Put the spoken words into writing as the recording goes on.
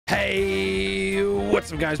Hey,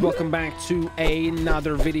 what's up guys? Welcome back to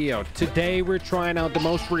another video. Today we're trying out the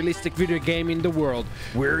most realistic video game in the world.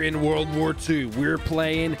 We're in World War II. We're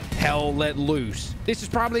playing Hell Let Loose. This is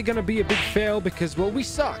probably gonna be a big fail because, well, we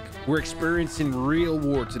suck. We're experiencing real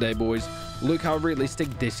war today, boys. Look how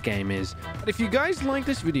realistic this game is. But if you guys like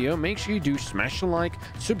this video, make sure you do smash a like,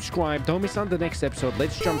 subscribe, don't miss out the next episode.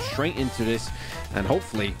 Let's jump straight into this and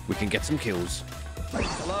hopefully we can get some kills.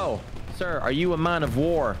 Hello, sir. Are you a man of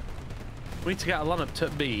war? We need to get Elanip to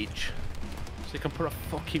the beach so you can put a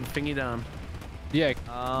fucking thingy down. Yeah,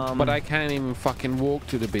 but I can't even fucking walk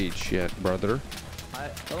to the beach yet, brother.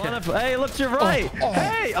 Elanip, hey, look to your right.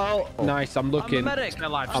 Hey, Nice. I'm looking. I'm a medic.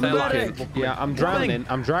 I'm looking. Yeah, I'm drowning.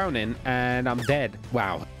 I'm drowning, and I'm dead.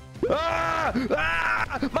 Wow.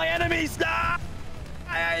 My enemies!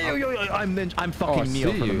 I'm fucking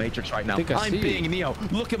Neo from the Matrix right now. I'm being Neo.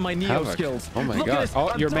 Look at my Neo skills. Oh my god.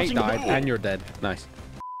 Oh, your mate died and you're dead. Nice.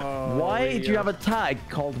 Why do you have a tag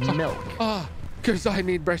called milk? Because I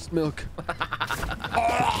need breast milk.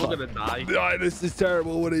 I'm gonna die. This is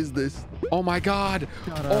terrible. What is this? Oh my god.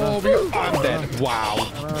 Oh, I'm dead. Wow.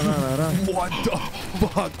 What the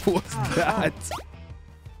fuck was that?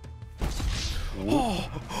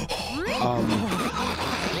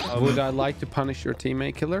 Would I like to punish your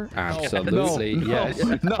teammate killer? Absolutely. No,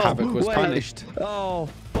 yes. No, Havoc was punished. Oh,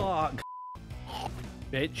 fuck.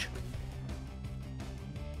 Bitch.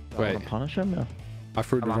 Wait. Punish him? No. I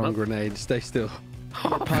threw the wrong grenade. Stay still.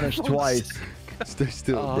 You're punished twice. Stay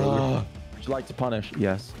still, brother. Would you like to punish?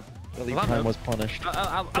 Yes. Billy Prime was punished.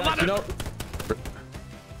 You know,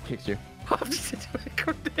 kicks you.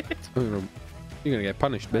 You're gonna get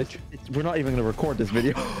punished, bitch. We're not even gonna record this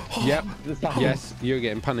video. Yep. Yes, you're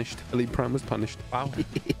getting punished. Elite Prime was punished. Wow.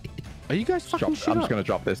 Are you guys fucking shit I'm just up? gonna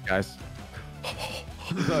drop this, guys.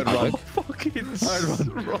 I'd run. Fucking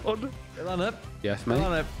run. Elanip. Yes, mate.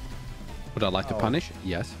 Elanip. Would I like to punish?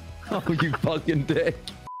 Yes. Oh, you fucking dick.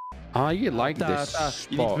 You like this spot.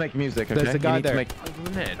 You need to make music, okay? There's a guy there.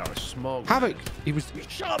 Smoke. Havoc. He was.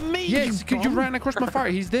 Shot me. Yes, you ran across my fire.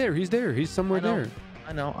 He's there. He's there. He's somewhere there.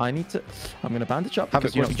 I know. I need to. I'm gonna bandage up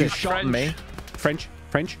Havoc, because you shot me. French.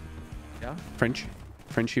 Yeah. French.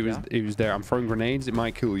 He was there. I'm throwing grenades. It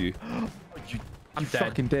might kill you. I'm dead.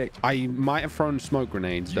 Fucking dick. I might have thrown smoke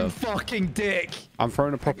grenades though. You fucking dick. I'm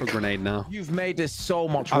throwing a proper grenade now. You've made this so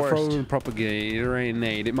much worse. I'm throwing a proper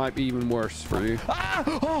grenade. It might be even worse for you.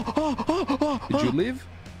 Did you live?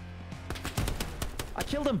 I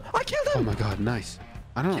killed him. Oh my god, nice.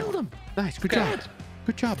 I don't know. Killed him. Nice. Good job.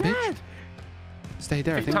 Good job, bitch. Stay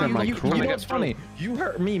there. I think that might crawl. You know what's funny? You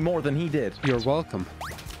hurt me more than he did. You're welcome.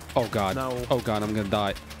 Oh god. No. Oh god, I'm gonna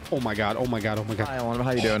die. Oh my god. Oh my god. Oh my god. Hi, Alan.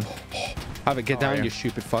 How you doing? Have it. Get down, you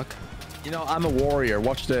stupid fuck. You know, I'm a warrior.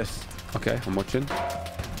 Watch this. Okay, I'm watching.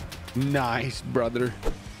 Nice, brother.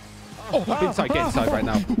 Inside. Get inside right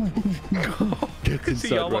now. Get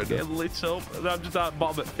inside right now. Getting lit up, and I'm just at the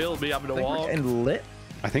bottom of the field, me having a walk. And lit?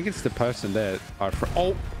 I think it's the person there.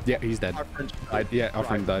 Oh, yeah, he's dead. Our friend died. Yeah, our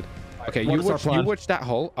friend died. Okay, What you is our plan? watch that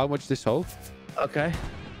hole. I'll watch this hole. Okay.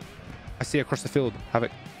 I see across the field. Have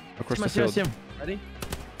it. Across the field. Ready?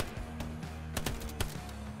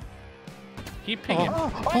 Keep pinging. Get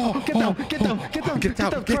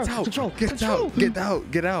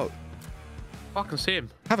out. I can see him.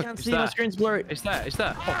 Have I it. can't see my screen's blurry. It's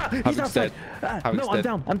there. Havoc's He's outside. dead. No,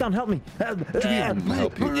 I'm down. Help me.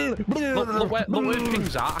 Help you. Look where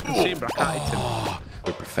pings are. I can see him, but I can't hit him.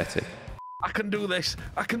 You're pathetic. I can do this.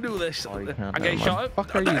 I get What shot the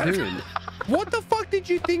fuck are you doing? What the fuck did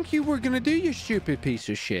you think you were gonna do, you stupid piece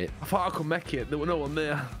of shit? I thought I could make it. There was no one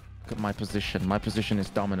there. Look at my position. My position is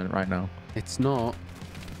dominant right now. It's not.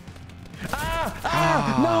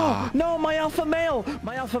 No, my alpha male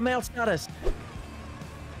status.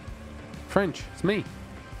 French, it's me.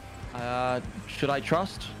 Should I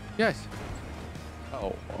trust? Yes.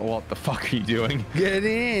 Oh, what the fuck are you doing? Get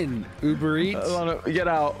in, Uber Eats. Get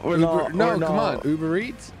out. No, come on, Uber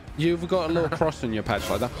Eats. You've got a little cross on your patch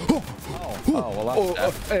like that. Well,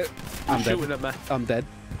 that's I'm shooting dead. at me. I'm dead.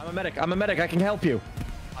 I'm a medic. I can help you.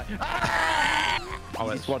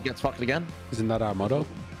 Easy squad gets fucked again. Isn't that our motto?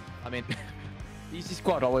 I mean, easy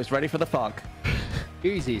squad always ready for the fuck.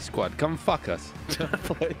 Easy squad, come fuck us.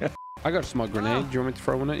 I got a smoke grenade. Do you want me to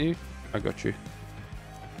throw one at you? I got you.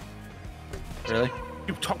 Really?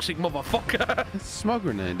 You toxic motherfucker. It's a smoke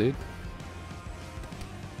grenade, dude.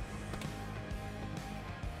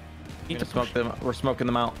 We're smoking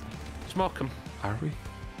them out. Smoke them. Are we?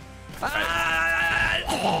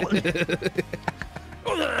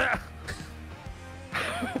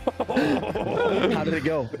 How did it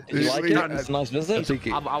go? Did you like it? It's a nice visit.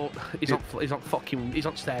 He's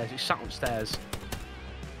on stairs. He's sat on stairs.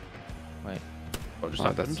 Wait. What just Oh,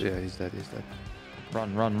 happened? yeah, he's dead. He's dead.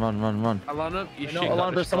 Run, run, run, run, run. Alana, you No,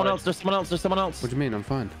 Alana, there's someone else. There's someone else. There's someone else. What do you mean? I'm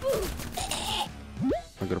fine.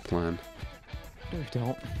 I got a plan. No, you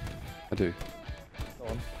don't. I do. Go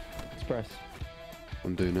on. Express.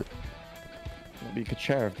 I'm doing it. Maybe you could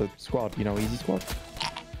share the squad. You know, easy squad.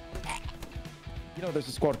 You know, there's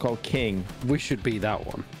a squad called King. We should be that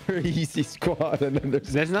one. Easy squad, and then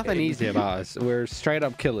There's nothing easy about us. We're straight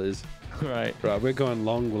up killers. Right. Right, we're going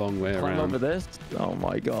long way Climb around. over this. Oh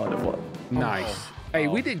my god. What? Nice. Hey,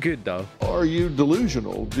 we did good though. Are you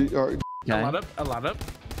delusional? Alana.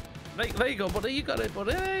 There you go, buddy. You got it,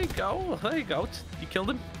 buddy. There you go. There you go. You killed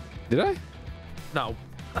him? Did I? No.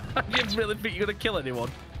 You really think you're gonna kill anyone?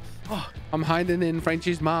 Oh, I'm hiding in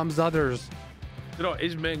Frenchie's mom's others. you know,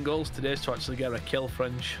 his main goals today is to actually get a kill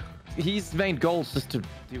French. His main goal is just to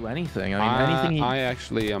do anything. I mean, anything he... I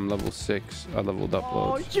actually am level 6. I leveled up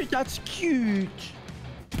loads. Oh, that's cute.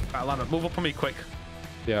 Right, Alana, move up on me quick.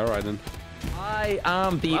 Yeah, alright then. I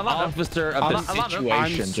am the Alana. officer of the situation, I'm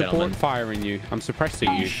support gentlemen. firing you. I'm suppressing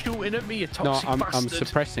you. Shooting at me, you No, toxic I'm bastard.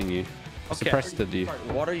 suppressing you. I Okay. suppressed you.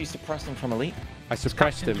 What are you suppressing from Elite? I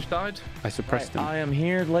suppressed him. Just died. I suppressed him I am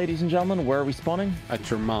here, ladies and gentlemen. Where are we spawning? at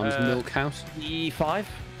your mom's milk house. E5.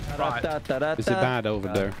 Right. Is it bad over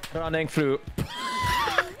there? Running through.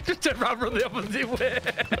 Just turn around from the opposite way.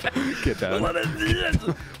 Get down.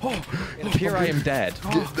 Here I am dead.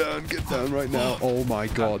 Get down right now. Oh my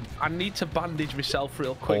god. I need to bandage myself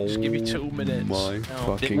real quick. Just give me 2 minutes. My It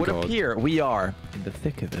fucking would god. appear we are in the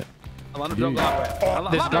thick of it. Alana, don't go that way.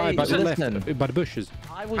 Alana, This guy by the listen. left, by the bushes.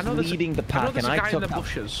 I was there's a- leading the I know pack there's and a I guy in took the out.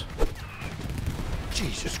 bushes.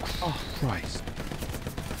 Jesus Christ.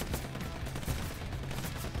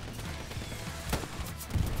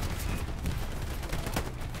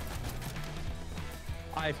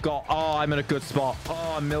 I've got. Oh, I'm in a good spot.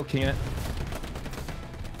 Oh, I'm milking it.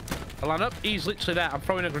 Alana, he's literally there. I'm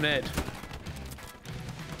throwing a grenade.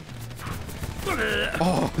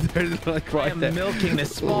 Oh, there's like I right am there. milking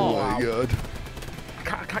this spot. Oh my god.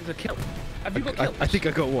 I can't get a kill. Have you got kills? I think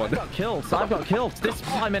I got one. I've got kills. I've got kills. This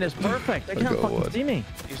spot I'm in is perfect. They can't got fucking one. see me.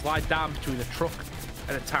 He's lied down between a truck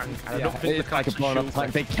and a tank. And I don't think they It's can like a blown up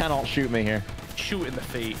tank. They cannot shoot me here. shoot in the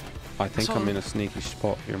feet. I think I'm in a sneaky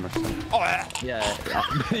spot here myself. Yeah.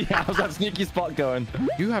 Yeah, how's that sneaky spot going?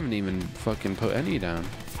 You haven't even fucking put any down.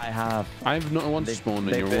 I have. I have not once spawned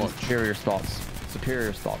in They've your been watch. superior spots.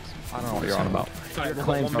 Superior spots. I don't know what you're on about. Right, Your we've got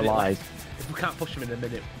claims 1 are minute lies. left. If we can't push them in a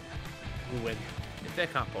minute, we'll win. If they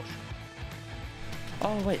can't push.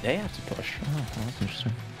 Oh wait, they have to push. Oh, that's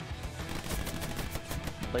interesting.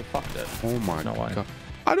 They fucked it. Oh my No way. god.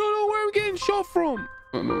 I don't know where I'm getting shot from.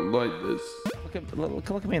 I don't like this.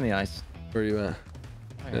 Look at me in the eyes. Where are you at?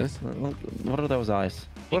 Yes? What are those eyes?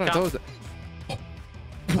 What are those?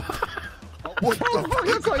 What the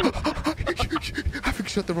fuck? Having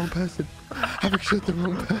shot the wrong person. Having shot the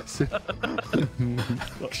wrong person.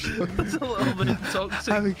 It's a little bit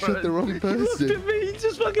toxic. Having shot the wrong person. Look at me, he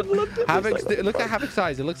just fucking looked at me. Look at Havoc's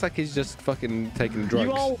eyes. It looks like he's just fucking taking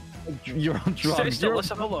drugs. You're on Stay drugs. still, let's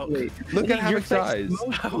have a look. Look at Your Havoc's face eyes. is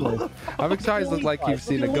motionless. Havoc's eyes look like you've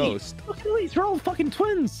seen a ghost. Look at these, they're all fucking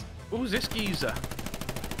twins. Who's this geezer?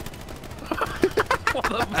 What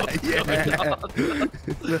the fuck? Yeah.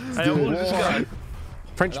 Hey, who's this guy?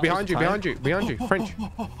 French, behind you, behind you, behind you. French.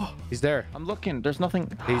 He's there. I'm looking, there's nothing.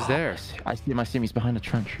 He's there. I see him, he's behind a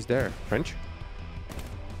trench. He's there. French.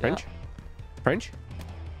 French. French.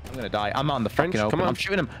 I'm gonna die. I'm on the French, fucking open. come on. I'm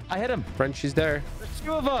shooting him. I hit him. French is there. There's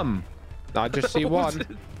 2 of them. I just see one.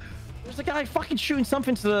 There's a guy fucking shooting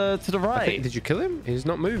something to the right. Did you kill him? He's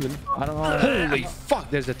not moving. I don't know. Holy fuck,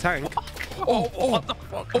 there's a tank. Oh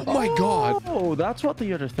my god. Oh, that's what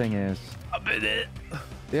the other thing is. A minute.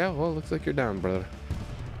 Yeah, well, looks like you're down, brother.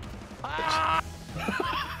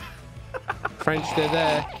 French, they're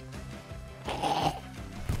there.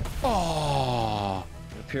 Oh,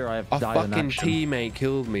 Here I have a died in fucking action. teammate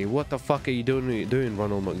killed me. What the fuck are you doing,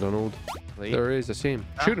 Ronald McDonald? There is, I see him.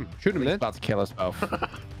 Shoot him He's then. about to kill us both.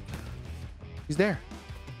 He's there.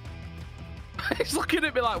 He's looking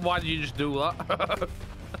at me like, why did you just do that?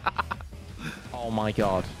 Oh my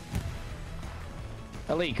god.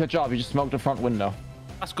 Elite, good job. You just smoked the front window.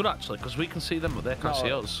 That's good actually, because we can see them, but they can't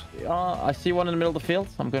see us. I see one in the middle of the field.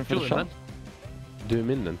 I'm going for the Shoot shot. him, Do him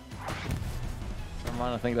in then. Never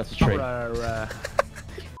mind, I think that's a tree. Yeah,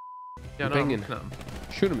 no, I'm Pinging. looking at him.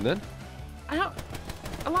 Shoot him then.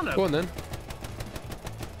 Alana. Go on then.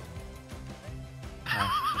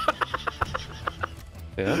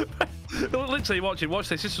 Yeah. Literally, watch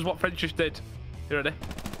this. This is what French just did. You ready?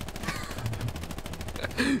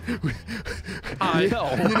 I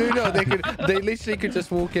know. They literally could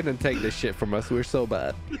just walk in and take this shit from us. We're so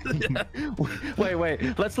bad.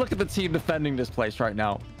 Wait. Let's look at the team defending this place right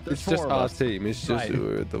now. It's just our team. It's just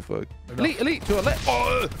what the fuck. Elite to a left.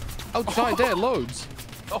 Oh, outside there, loads.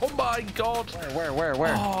 Oh my god. Where?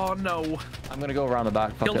 Oh no. I'm gonna go around the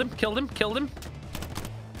back. Killed him.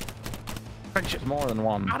 French. There's more than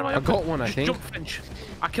one. How do I got one, I think. Jump fence.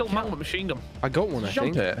 I killed Matt with machine gun. I got one, I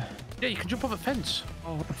think. Jump it. Yeah, you can jump off a fence.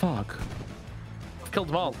 Oh, what the fuck? I've killed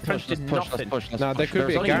them all. French did nothing. No, there could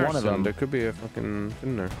be a garrison. One of them. garrison. There could be a fucking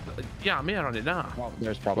in there. Yeah, I'm here on it now. Well,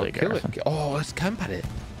 there's probably a Kill garrison. it. Oh, let's camp at it.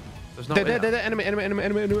 There's no There. Enemy.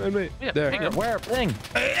 Yeah, There. hang on. Where? Thing.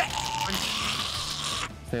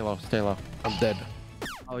 Stay low. I'm dead.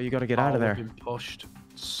 Oh, you gotta get out of there. We've been pushed.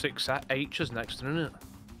 6 H's next to it, isn't it?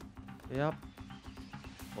 Yep.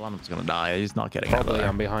 Well, I'm just gonna die. He's not getting out of Probably there.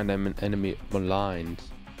 I'm behind them enemy lines.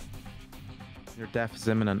 Your death is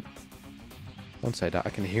imminent. Don't say that. I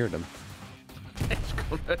can hear them. It's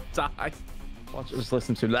gonna die. Watch, just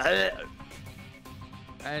listen to that.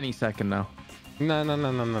 Any second now.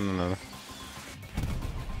 No.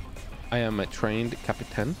 I am a trained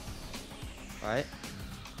captain. Right.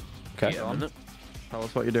 Okay. Yeah, isn't it? Tell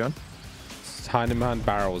us what you're doing. It's hiding behind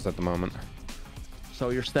barrels at the moment. So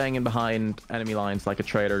you're staying in behind enemy lines like a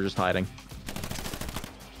traitor, just hiding.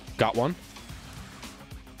 Got one.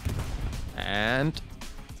 And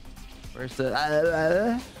where's the?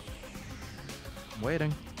 I'm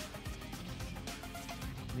waiting.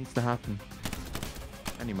 It needs to happen.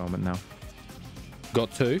 Any moment now.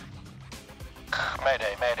 Got two.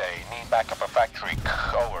 Mayday. Need backup at factory.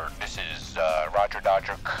 Over. This is Roger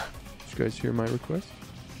Dodger. Did you guys hear my request?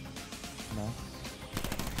 No.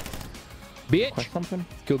 Bitch. Request something?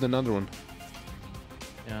 Killed another one.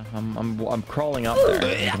 Yeah, I'm crawling up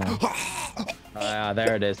there. Ah,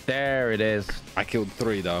 there it is. There it is. I killed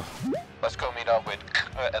three though. Let's go meet up with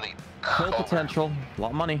Elite. Full Over. potential. A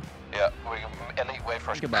lot of money. Yeah, Elite, wait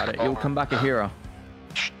for us. Think about it. You'll come back a hero.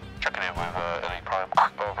 Checking in with Elite Prime.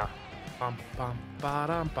 Over. Bum, bum,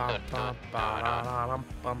 ba-dum, bum, bum, ba-da-dum,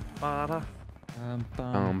 bum, ba-da.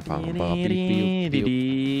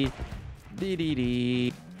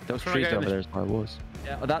 Those Sorry, trees guys. over there is where I was.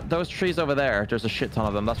 Yeah, those trees over there. There's a shit ton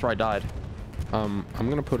of them. That's where I died. I'm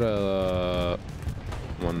gonna put a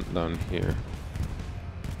one down here.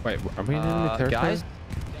 Wait, are we in enemy territory? Guys.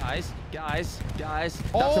 That's a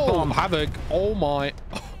Oh, bomb. Havoc! Oh my!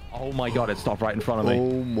 Oh my god! It stopped right in front of me.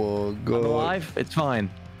 Oh my god! I'm alive. It's fine.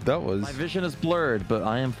 That was My vision is blurred, but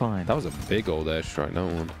I am fine. that was a big old airstrike. That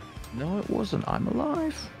one. No, it wasn't. I'm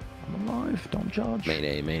alive. Don't judge.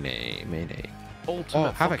 Mayday. Ultimate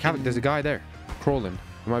Oh, Havoc! fucking- There's a guy there, crawling.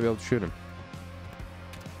 You might be able to shoot him.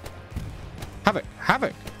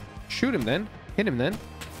 Havoc! Shoot him then. Hit him then.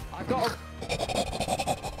 I got.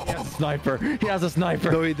 He has a sniper. He has a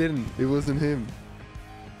sniper. No, he didn't. It wasn't him.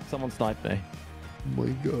 Someone sniped me. Oh my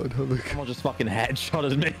god, Havoc! Someone just fucking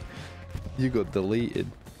headshotted me. You got deleted.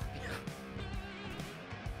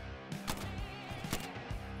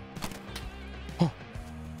 Oh,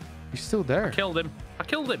 he's still there. I killed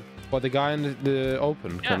him. What, the guy in the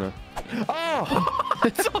open, Yeah. kind of? Oh!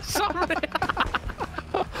 I'm so sorry.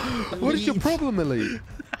 What is your problem, Elite?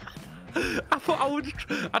 I thought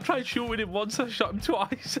I tried shooting him once. I shot him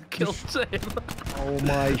twice. I killed him. Oh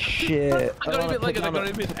my shit! I got him in leg and I got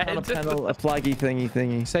him in head. A flaggy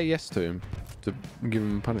thingy. Say yes to him to give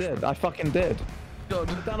him punishment. I fucking did. Good.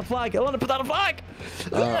 Put down a flag. I want to put down a flag.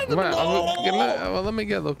 Well, let me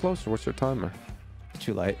get a little closer. What's your timer?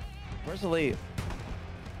 Too late. Where's the lead?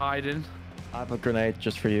 Hiding. I have a grenade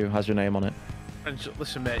just for you. Has your name on it. And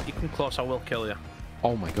listen, mate, you come close, I will kill you.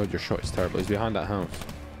 Oh my god, your shot is terrible. He's behind that house.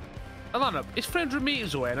 Elanip, it's 300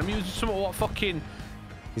 meters away, and I'm using some of what fucking.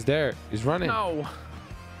 He's there. He's running. No.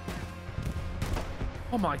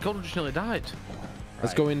 Oh my god, I just nearly died.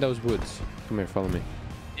 Let's go in those woods. Come here, follow me.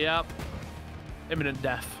 Yep. Imminent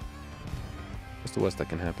death. What's the worst that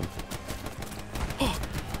can happen?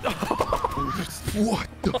 What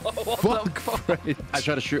the fuck, Fred? I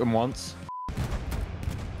tried to shoot him once.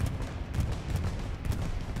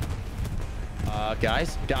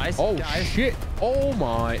 Guys. Oh guys. shit! Oh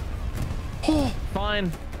my! Oh,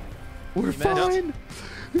 Fine. we're fine.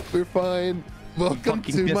 We're fine. Welcome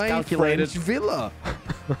fucking to my miscalculated. French villa.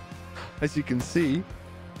 As you can see,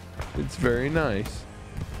 it's very nice.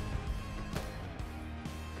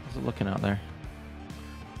 How's it looking out there?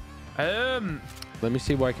 Let me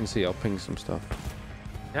see what I can see. I'll ping some stuff.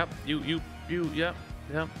 Yep. You. Yep.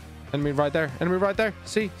 Enemy right there. Enemy right there.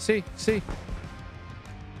 See.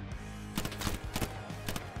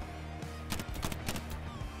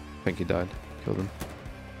 I think he died. Killed him.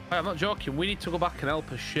 I'm not joking. We need to go back and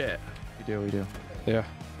help us shit. We do. Yeah.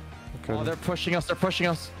 Okay. Oh, they're pushing us. They're pushing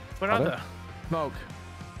us. Where are they? Smoke.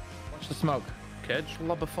 Watch the smoke. Okay, just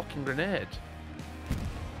lob a fucking grenade.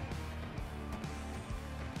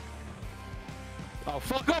 Oh,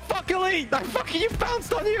 fuck off, fuck Elite! I fucking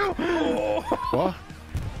bounced on you! Oh. What?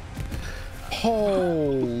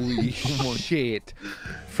 Holy shit.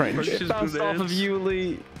 French. French. Bounced off of you,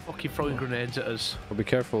 Elite. Fucking throwing grenades at us. Well, be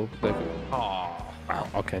careful. Oh.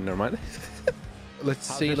 Okay, never mind. Let's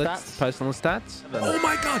How's see. your Let's stats? personal stats. Oh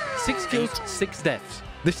my god! 6 kills, 6 deaths.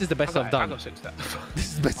 This is the best I've I done. got 6 deaths. This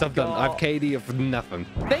is the best I've done. I've KD of nothing.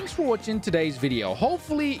 Thanks for watching today's video.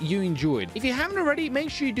 Hopefully you enjoyed. If you haven't already,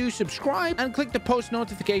 make sure you do subscribe and click the post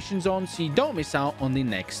notifications on so you don't miss out on the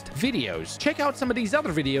next videos. Check out some of these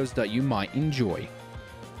other videos that you might enjoy.